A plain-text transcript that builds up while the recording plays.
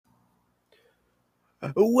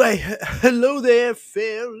Why, hello there,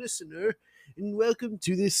 fair listener, and welcome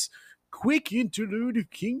to this quick interlude of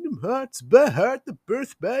Kingdom Hearts by Heart, the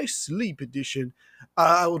Birth by Sleep edition.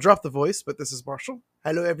 I will drop the voice, but this is Marshall.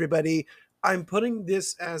 Hello, everybody. I'm putting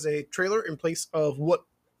this as a trailer in place of what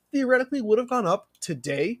theoretically would have gone up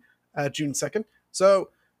today, June 2nd. So,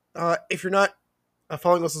 if you're not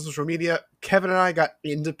following us on social media, Kevin and I got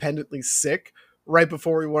independently sick right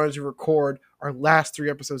before we wanted to record our last 3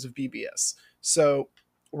 episodes of BBS. So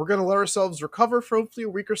we're going to let ourselves recover for hopefully a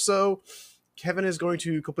week or so. Kevin is going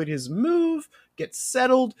to complete his move, get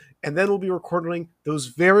settled, and then we'll be recording those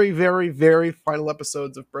very, very, very final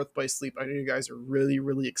episodes of Birth by Sleep I know you guys are really,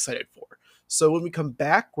 really excited for. So when we come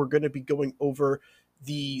back, we're going to be going over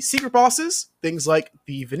the secret bosses, things like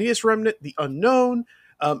the Venus Remnant, the Unknown,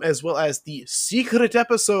 as well as the secret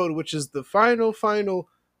episode, which is the final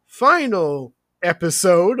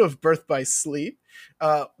episode of Birth by Sleep.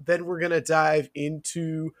 Then we're going to dive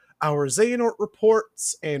into our Xehanort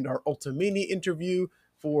reports and our Ultimania interview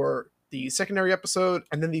for the secondary episode,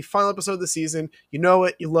 and then the final episode of the season. You know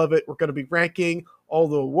it, you love it. We're going to be ranking all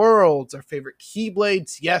the worlds, our favorite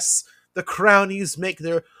Keyblades. Yes, the Crownies make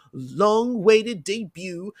their long-awaited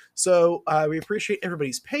debut. So we appreciate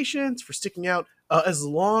everybody's patience for sticking out as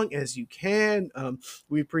long as you can.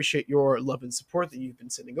 We appreciate your love and support that you've been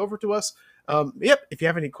sending over to us. If you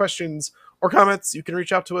have any questions or comments, you can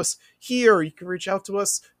reach out to us here. You can reach out to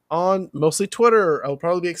us on mostly Twitter. I'll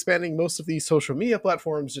probably be expanding most of these social media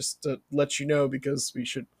platforms just to let you know, because we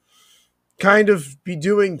should kind of be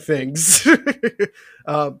doing things.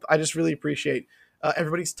 I just really appreciate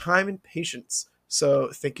everybody's time and patience. So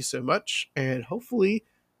thank you so much, and hopefully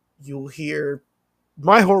you'll hear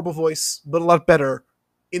my horrible voice, but a lot better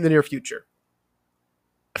in the near future.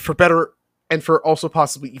 For better, and for also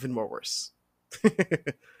possibly even more worse.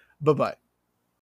 Bye-bye.